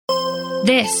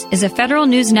This is a Federal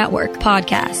News Network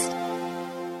podcast.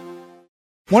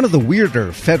 One of the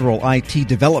weirder federal IT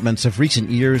developments of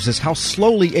recent years is how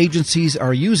slowly agencies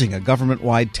are using a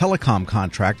government-wide telecom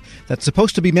contract that's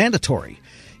supposed to be mandatory.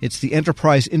 It's the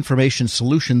Enterprise Information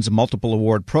Solutions Multiple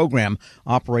Award Program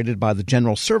operated by the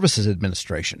General Services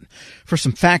Administration. For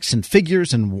some facts and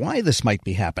figures and why this might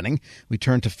be happening, we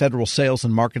turn to federal sales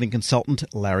and marketing consultant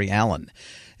Larry Allen.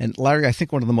 And Larry, I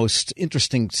think one of the most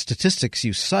interesting statistics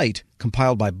you cite,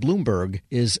 compiled by Bloomberg,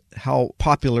 is how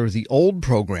popular the old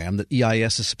program that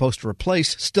EIS is supposed to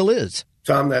replace still is.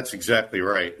 Tom, that's exactly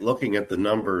right. Looking at the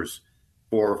numbers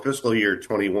for fiscal year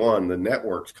 21, the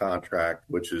Networks contract,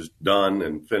 which is done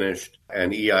and finished,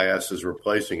 and EIS is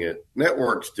replacing it,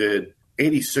 Networks did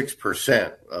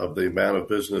 86% of the amount of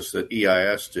business that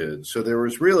EIS did. So there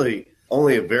was really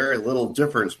only a very little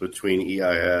difference between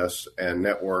EIS and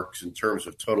Networks in terms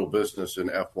of total business in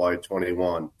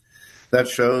FY21. That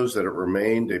shows that it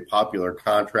remained a popular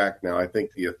contract. Now, I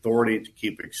think the authority to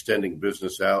keep extending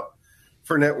business out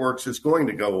for Networks is going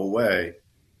to go away,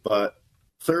 but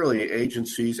clearly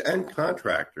agencies and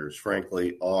contractors,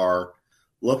 frankly, are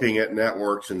looking at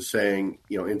Networks and saying,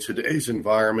 in today's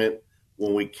environment,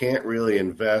 when we can't really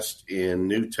invest in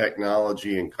new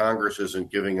technology and Congress isn't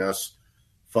giving us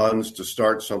funds to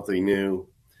start something new,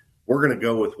 we're going to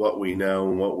go with what we know,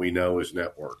 and what we know is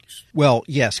Networks. Well,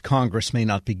 yes, Congress may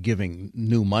not be giving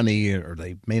new money, or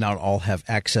they may not all have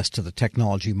access to the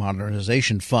Technology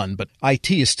Modernization Fund, but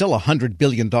IT is still a $100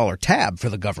 billion tab for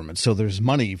the government, so there's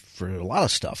money for a lot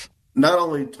of stuff. Not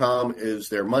only, Tom, is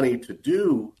there money to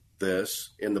do this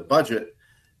in the budget,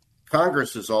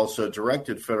 Congress has also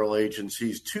directed federal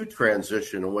agencies to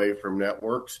transition away from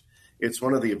Networks. It's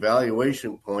one of the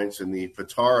evaluation points in the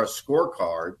FITARA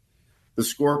scorecard. The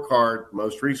scorecard,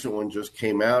 most recent one, just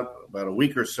came out about a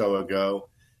week or so ago,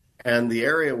 and the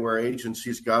area where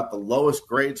agencies got the lowest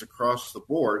grades across the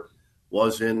board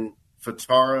was in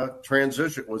FITARA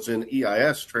transition, was in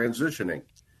EIS transitioning.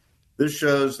 This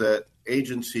shows that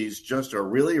agencies just are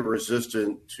really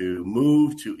resistant to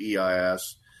move to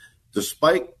EIS,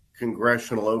 despite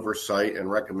congressional oversight and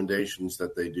recommendations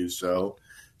that they do so,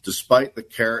 despite the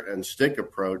carrot and stick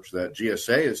approach that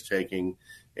GSA is taking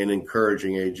in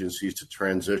encouraging agencies to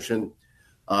transition.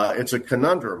 It's a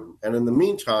conundrum. And in the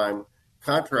meantime,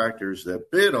 contractors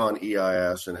that bid on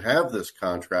EIS and have this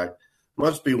contract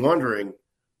must be wondering,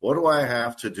 what do I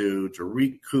have to do to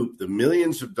recoup the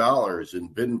millions of dollars in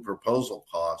bid and proposal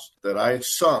costs that I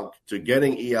sunk to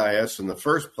getting EIS in the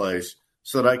first place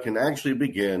so that I can actually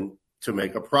begin to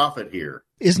make a profit here?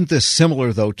 Isn't this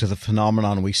similar, though, to the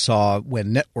phenomenon we saw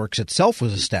when Networks itself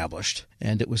was established?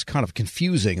 And it was kind of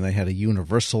confusing. They had a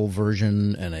universal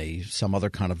version and some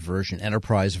other kind of version,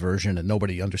 enterprise version, and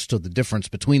nobody understood the difference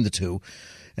between the two.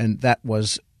 And that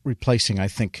was replacing, I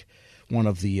think, one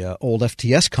of the old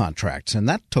FTS contracts. And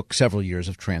that took several years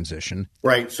of transition.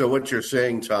 Right. So what you're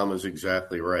saying, Tom, is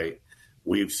exactly right.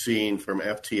 We've seen from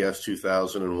FTS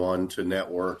 2001 to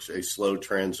Networks a slow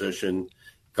transition.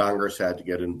 Congress had to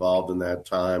get involved in that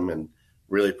time and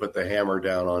really put the hammer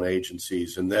down on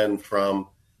agencies. And then from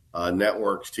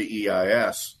Networks to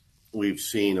EIS, we've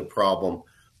seen a problem.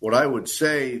 What I would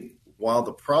say, while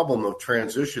the problem of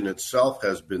transition itself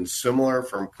has been similar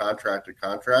from contract to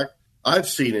contract, I've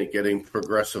seen it getting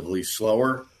progressively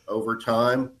slower over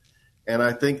time. And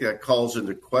I think that calls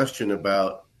into question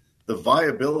about the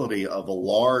viability of a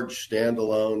large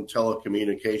standalone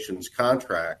telecommunications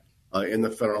contract in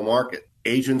the federal market.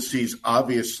 Agencies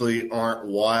obviously aren't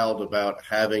wild about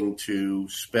having to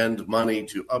spend money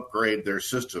to upgrade their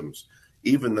systems,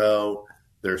 even though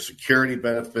there are security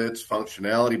benefits,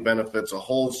 functionality benefits, a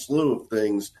whole slew of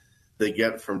things they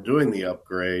get from doing the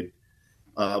upgrade,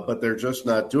 but they're just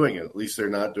not doing it. At least they're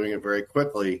not doing it very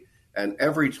quickly. And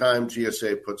every time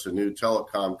GSA puts a new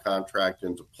telecom contract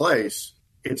into place,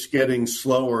 it's getting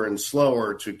slower and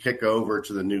slower to kick over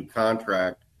to the new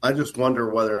contract. I just wonder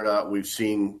whether or not we've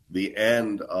seen the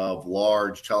end of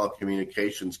large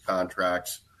telecommunications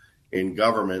contracts in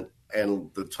government and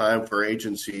the time for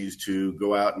agencies to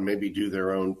go out and maybe do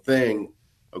their own thing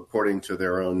according to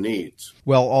their own needs.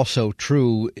 Well, also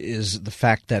true is the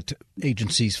fact that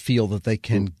agencies feel that they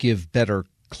can give better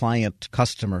client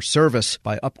customer service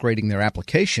by upgrading their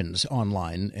applications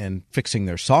online and fixing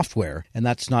their software. And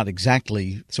that's not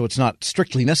exactly, so it's not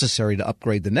strictly necessary to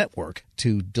upgrade the network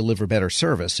to deliver better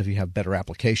service if you have better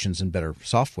applications and better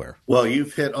software. Well,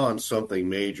 you've hit on something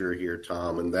major here,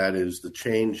 Tom, and that is the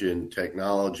change in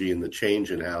technology and the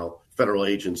change in how federal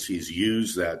agencies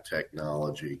use that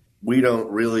technology. We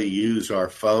don't really use our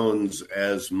phones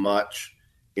as much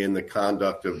in the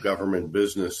conduct of government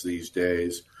business these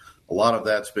days. A lot of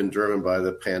that's been driven by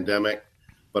the pandemic.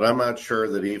 But I'm not sure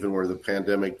that even were the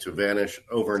pandemic to vanish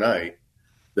overnight,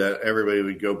 that everybody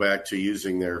would go back to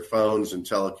using their phones and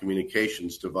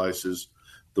telecommunications devices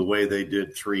the way they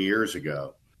did 3 years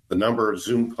ago. The number of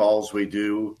Zoom calls we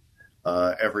do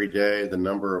every day, the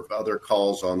number of other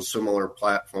calls on similar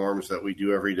platforms that we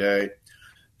do every day,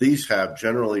 these have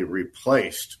generally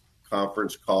replaced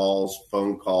conference calls,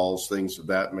 phone calls, things of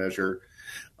that measure.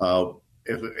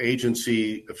 If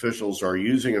agency officials are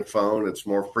using a phone, it's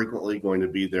more frequently going to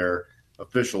be their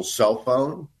official cell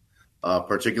phone,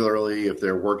 particularly if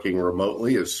they're working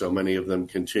remotely, as so many of them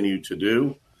continue to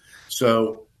do.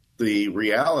 So the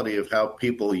reality of how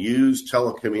people use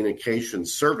telecommunications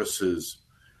services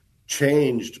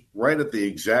changed right at the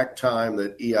exact time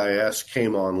that EIS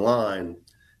came online.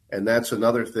 And that's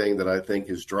another thing that I think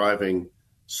is driving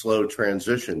slow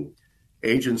transition.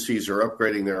 Agencies are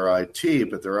upgrading their IT,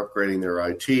 but they're upgrading their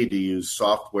IT to use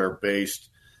software-based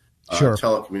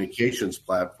telecommunications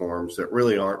platforms that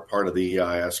really aren't part of the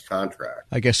EIS contract.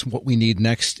 I guess what we need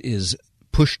next is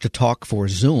push to talk for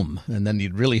Zoom, and then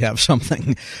you'd really have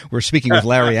something. We're speaking with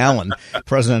Larry Allen,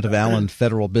 president of Allen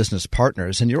Federal Business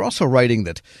Partners, and you're also writing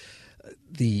that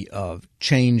the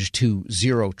change to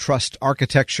zero trust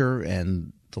architecture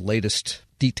and the latest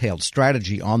detailed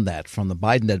strategy on that from the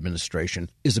Biden administration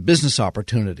is a business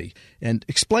opportunity. And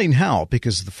explain how,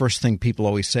 because the first thing people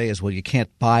always say is, well, you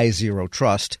can't buy zero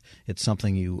trust. It's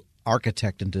something you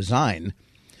architect and design.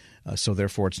 So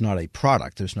therefore, it's not a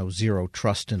product. There's no zero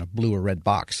trust in a blue or red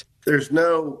box. There's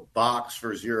no box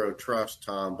for zero trust,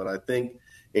 Tom, but I think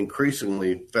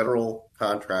increasingly federal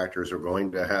contractors are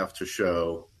going to have to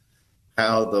show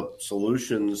how the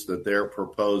solutions that they're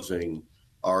proposing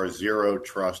are zero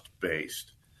trust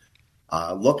based.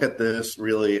 Look at this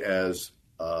really as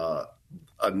the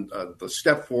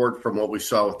step forward from what we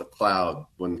saw with the cloud.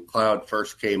 When cloud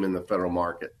first came in the federal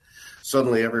market,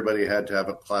 suddenly everybody had to have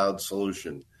a cloud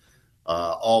solution.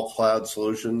 All cloud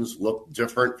solutions look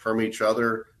different from each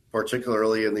other,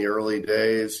 particularly in the early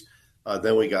days.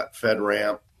 Then we got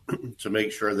FedRAMP to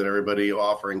make sure that everybody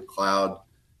offering cloud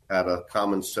had a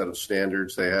common set of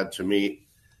standards they had to meet.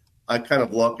 I kind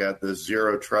of look at this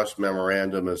zero trust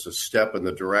memorandum as a step in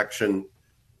the direction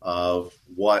of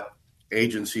what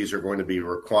agencies are going to be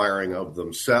requiring of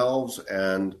themselves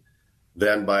and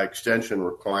then by extension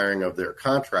requiring of their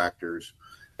contractors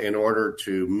in order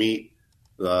to meet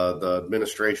the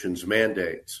administration's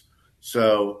mandates.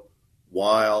 So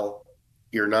while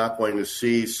you're not going to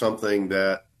see something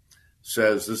that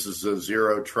says this is a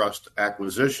zero trust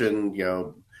acquisition,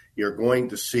 you're going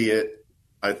to see it,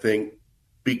 I think,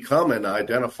 become an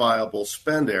identifiable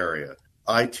spend area.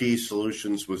 IT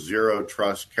solutions with zero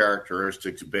trust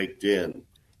characteristics baked in.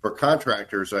 For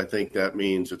contractors, I think that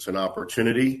means it's an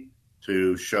opportunity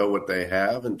to show what they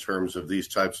have in terms of these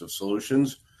types of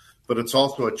solutions, but it's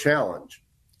also a challenge.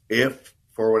 If,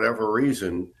 for whatever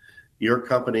reason, your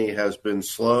company has been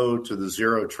slow to the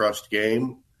zero trust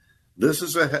game, this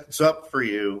is a heads up for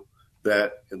you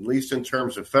that, at least in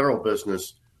terms of federal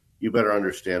business, you better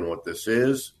understand what this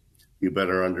is. You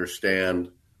better understand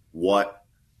what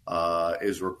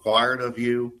is required of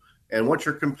you and what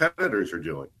your competitors are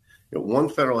doing. One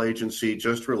federal agency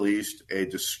just released a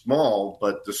small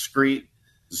but discreet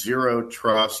zero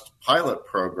trust pilot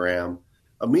program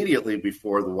immediately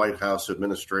before the White House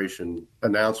administration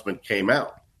announcement came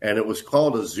out. And it was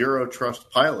called a Zero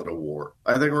Trust Pilot Award.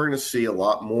 I think we're going to see a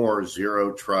lot more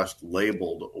zero trust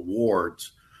labeled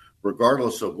awards,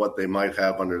 regardless of what they might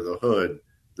have under the hood.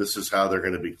 This is how they're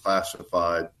going to be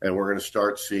classified. And we're going to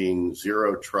start seeing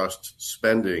zero trust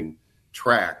spending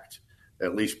tracked,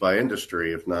 at least by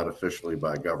industry, if not officially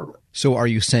by government. So are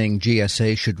you saying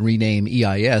GSA should rename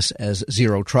EIS as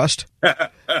Zero Trust?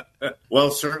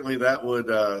 Well, certainly that would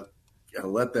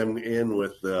let them in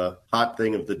with the hot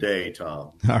thing of the day,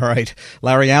 Tom. All right.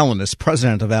 Larry Allen is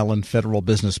president of Allen Federal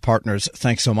Business Partners.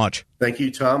 Thanks so much. Thank you,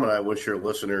 Tom, and I wish your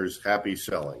listeners happy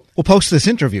selling. We'll post this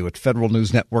interview at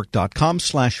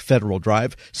federalnewsnetwork.com/Federal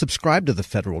Drive. Subscribe to the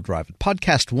Federal Drive at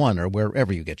Podcast One or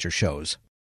wherever you get your shows.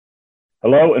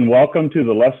 Hello, and welcome to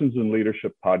the Lessons in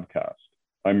Leadership podcast.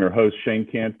 I'm your host, Shane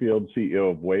Canfield,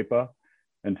 CEO of WEPA,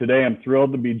 and today I'm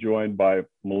thrilled to be joined by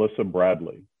Melissa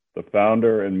Bradley, the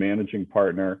founder and managing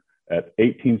partner at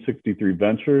 1863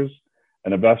 Ventures,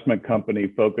 an investment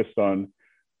company focused on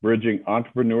bridging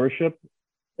entrepreneurship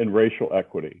and racial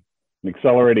equity, and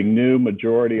accelerating new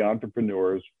majority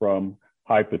entrepreneurs from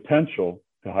high potential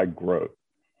to high growth.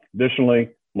 Additionally,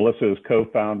 Melissa is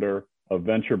co-founder of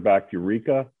Venture-Backed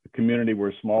Eureka, a community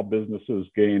where small businesses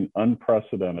gain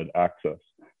unprecedented access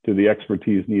to the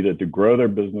expertise needed to grow their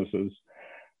businesses,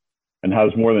 and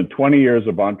has more than 20 years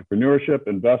of entrepreneurship,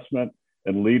 investment,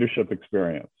 and leadership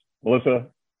experience. Melissa,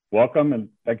 welcome and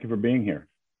thank you for being here.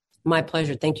 My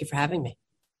pleasure. Thank you for having me.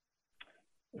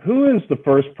 Who is the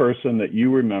first person that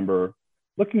you remember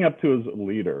looking up to as a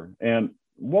leader, and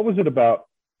what was it about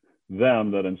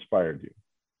them that inspired you?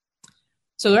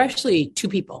 So there are actually two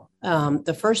people.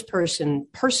 The first person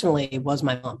personally was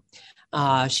my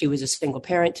mom. She was a single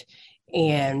parent.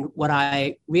 And what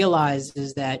I realized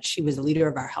is that she was the leader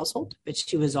of our household, but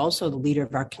she was also the leader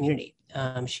of our community.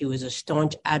 She was a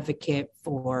staunch advocate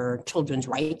for children's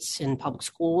rights in public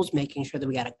schools, making sure that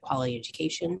we got a quality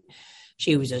education.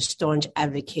 She was a staunch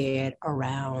advocate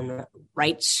around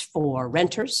rights for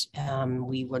renters.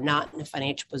 We were not in a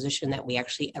financial position that we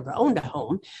actually ever owned a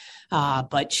home,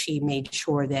 but she made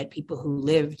sure that people who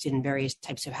lived in various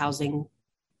types of housing,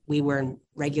 we were in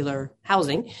regular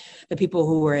housing, the people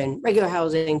who were in regular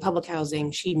housing, public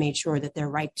housing, she made sure that their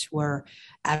rights were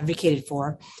advocated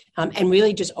for, and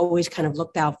really just always kind of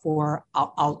looked out for,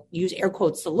 I'll use air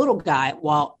quotes, the little guy,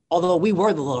 although we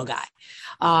were the little guy.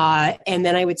 And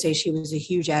then I would say she was a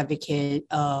huge advocate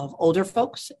of older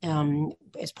folks.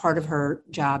 As part of her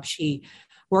job, she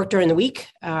worked during the week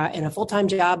in a full-time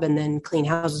job and then cleaned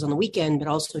houses on the weekend, but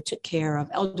also took care of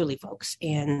elderly folks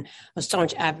and a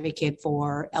staunch advocate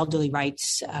for elderly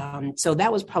rights. So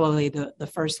that was probably the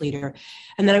first leader.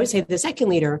 And then I would say the second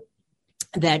leader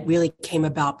that really came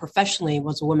about professionally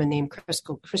was a woman named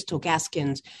Crystal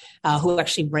Gaskins, who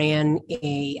actually ran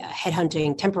a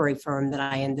headhunting temporary firm that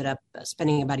I ended up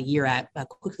spending about a year at. I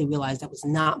quickly realized that was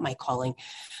not my calling.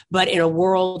 But in a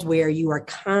world where you are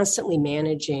constantly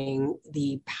managing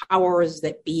the powers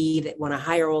that be that want to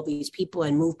hire all these people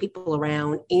and move people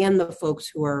around, and the folks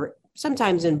who are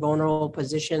sometimes in vulnerable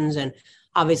positions and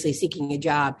obviously seeking a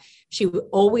job, she would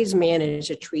always manage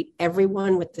to treat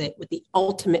everyone with the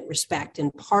ultimate respect.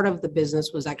 And part of the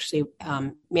business was actually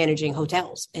managing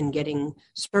hotels and getting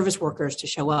service workers to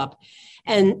show up.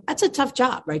 And that's a tough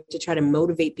job, right? To try to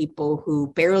motivate people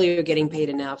who barely are getting paid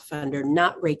enough under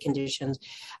not great conditions.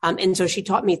 And so she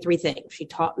taught me three things. She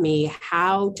taught me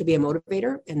how to be a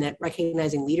motivator, and that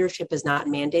recognizing leadership is not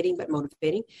mandating, but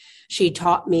motivating. She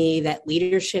taught me that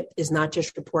leadership is not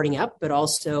just reporting up, but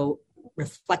also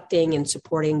reflecting and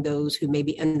supporting those who may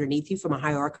be underneath you from a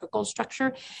hierarchical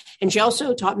structure. And she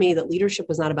also taught me that leadership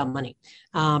was not about money,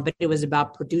 but it was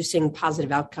about producing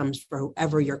positive outcomes for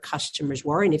whoever your customers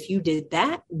were. And if you did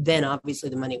that, then obviously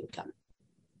the money would come.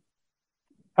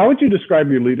 How would you describe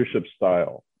your leadership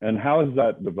style, and how has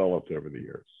that developed over the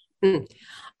years?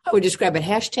 I would describe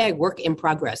it #work in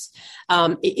progress.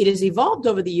 It has evolved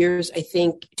over the years, I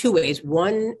think, two ways.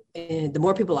 One, the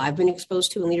more people I've been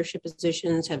exposed to in leadership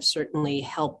positions have certainly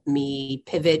helped me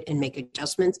pivot and make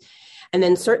adjustments. And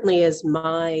then certainly as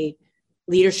my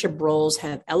leadership roles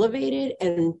have elevated,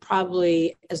 and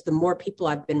probably as the more people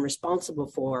I've been responsible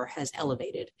for has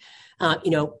elevated.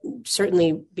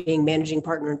 Certainly being managing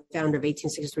partner and founder of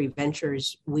 1863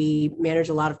 Ventures, we manage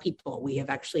a lot of people. We have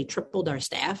actually tripled our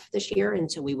staff this year. And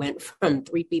so we went from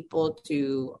 3 people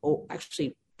to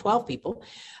actually 12 people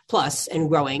plus and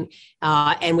growing.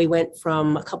 And we went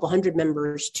from a couple hundred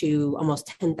members to almost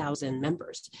 10,000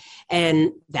 members.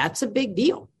 And that's a big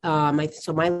deal.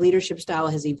 So my leadership style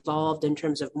has evolved in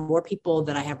terms of more people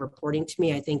that I have reporting to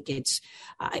me. I think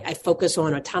I focus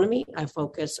on autonomy.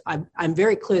 I'm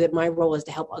very clear that my role is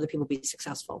to help other people be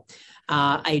successful.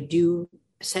 I do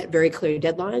set very clear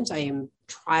deadlines. I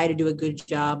try to do a good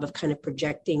job of kind of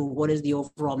projecting what is the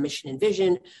overall mission and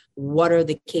vision, what are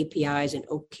the KPIs and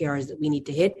OKRs that we need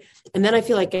to hit. And then I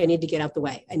feel like I need to get out the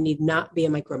way. I need not be a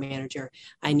micromanager.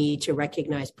 I need to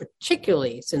recognize,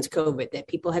 particularly since COVID, that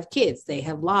people have kids, they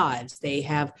have lives, they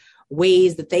have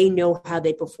ways that they know how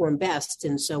they perform best.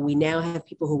 And so we now have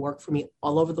people who work for me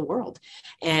all over the world.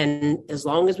 And as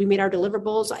long as we meet our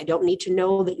deliverables, I don't need to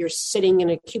know that you're sitting in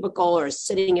a cubicle or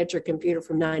sitting at your computer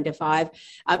from 9 to 5.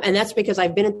 And that's because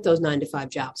I've been at those 9 to 5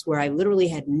 jobs where I literally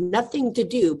had nothing to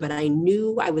do, but I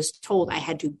knew I was told I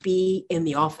had to be in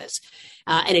the office.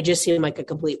 And it just seemed like a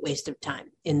complete waste of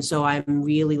time. And so I'm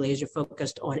really laser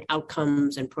focused on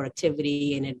outcomes and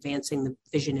productivity and advancing the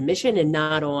vision and mission, and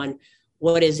not on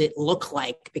what does it look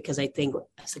like? Because I think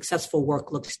successful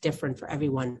work looks different for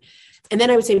everyone. And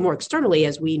then I would say more externally,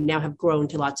 as we now have grown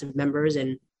to lots of members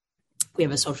and we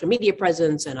have a social media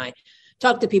presence and I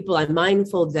talk to people, I'm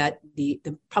mindful that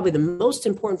probably the most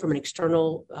important from an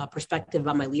external perspective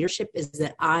on my leadership is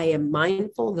that I am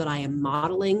mindful that I am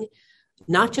modeling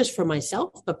not just for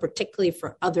myself, but particularly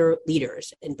for other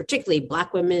leaders, and particularly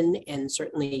Black women and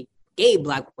certainly gay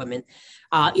Black women.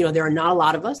 There are not a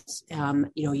lot of us.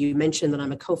 You mentioned that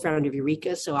I'm a co-founder of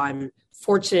Eureka, so I'm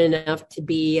fortunate enough to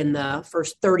be in the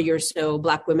first 30 or so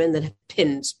Black women that have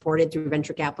been supported through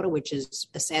venture capital, which is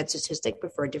a sad statistic,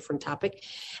 but for a different topic.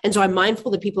 And so I'm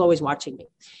mindful that people are always watching me.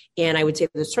 And I would say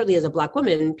that certainly as a Black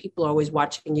woman, people are always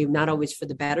watching you, not always for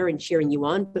the better and cheering you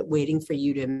on, but waiting for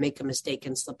you to make a mistake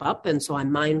and slip up. And so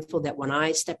I'm mindful that when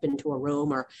I step into a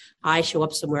room or I show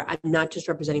up somewhere, I'm not just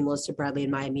representing Melissa Bradley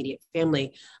and my immediate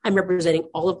family. I'm representing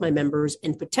all of my members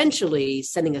and potentially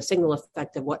sending a signal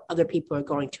effect of what other people are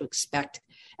going to expect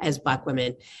as Black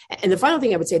women. And the final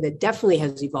thing I would say that definitely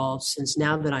has evolved since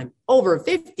now that I'm over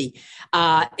 50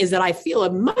 is that I feel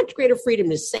a much greater freedom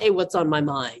to say what's on my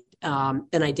mind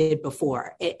than I did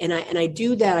before. And I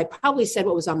do that. I probably said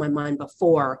what was on my mind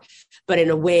before, but in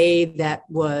a way that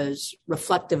was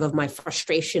reflective of my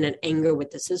frustration and anger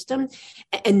with the system.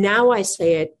 And now I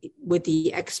say it with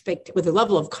the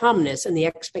level of calmness and the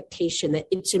expectation that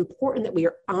it's important that we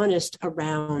are honest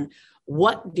around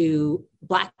what do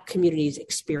Black communities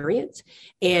experience,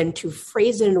 and to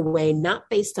phrase it in a way not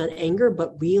based on anger,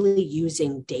 but really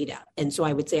using data. And so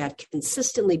I would say I've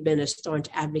consistently been a staunch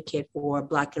advocate for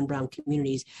Black and brown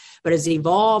communities, but has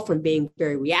evolved from being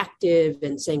very reactive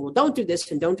and saying, well, don't do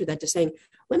this and don't do that, to saying,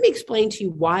 let me explain to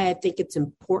you why I think it's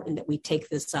important that we take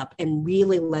this up, and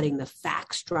really letting the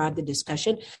facts drive the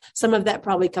discussion. Some of that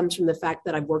probably comes from the fact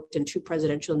that I've worked in 2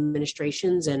 presidential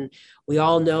administrations, and we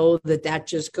all know that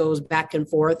just goes back and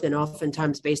forth and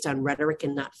oftentimes based on rhetoric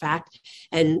and not fact.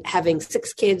 And having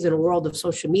 6 kids in a world of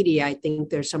social media, I think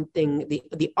there's something,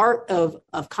 the art of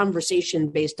conversation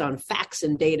based on facts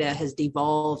and data has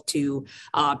devolved to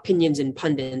opinions and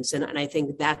pundits. And I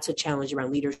think that's a challenge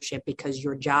around leadership, because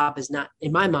your job is not,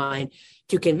 in my mind,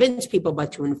 to convince people,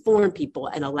 but to inform people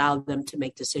and allow them to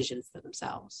make decisions for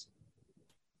themselves.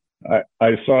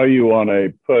 I saw you on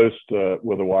a post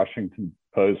with a Washington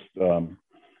Post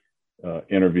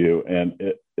interview, and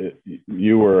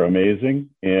you were amazing.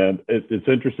 And it's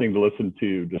interesting to listen to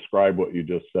you describe what you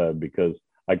just said, because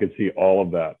I could see all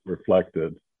of that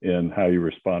reflected in how you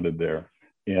responded there.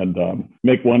 And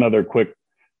make one other quick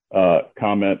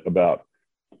comment about,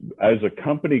 as a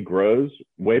company grows,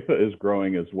 WEPA is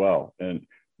growing as well. And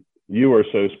you are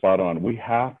so spot on. We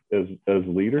have, as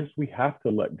leaders, we have to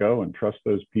let go and trust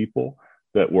those people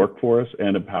that work for us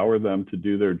and empower them to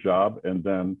do their job, and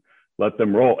then let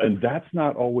them roll. And that's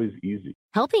not always easy.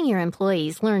 Helping your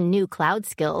employees learn new cloud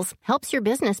skills helps your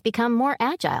business become more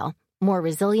agile, more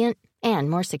resilient, and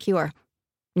more secure.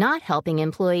 Not helping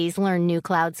employees learn new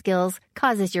cloud skills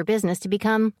causes your business to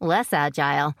become less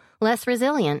agile, less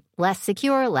resilient, less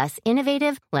secure, less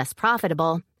innovative, less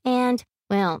profitable, and,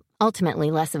 well,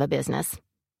 ultimately less of a business.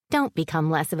 Don't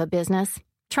become less of a business.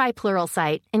 Try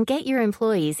Pluralsight and get your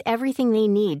employees everything they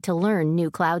need to learn new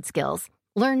cloud skills.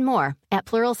 Learn more at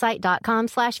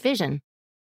pluralsight.com/vision.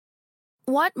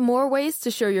 Want more ways to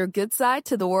show your good side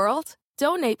to the world?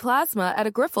 Donate plasma at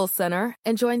a Grifols Center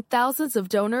and join thousands of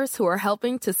donors who are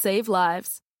helping to save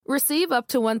lives. Receive up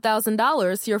to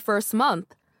 $1,000 your first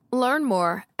month. Learn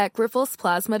more at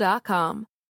grifolsplasma.com.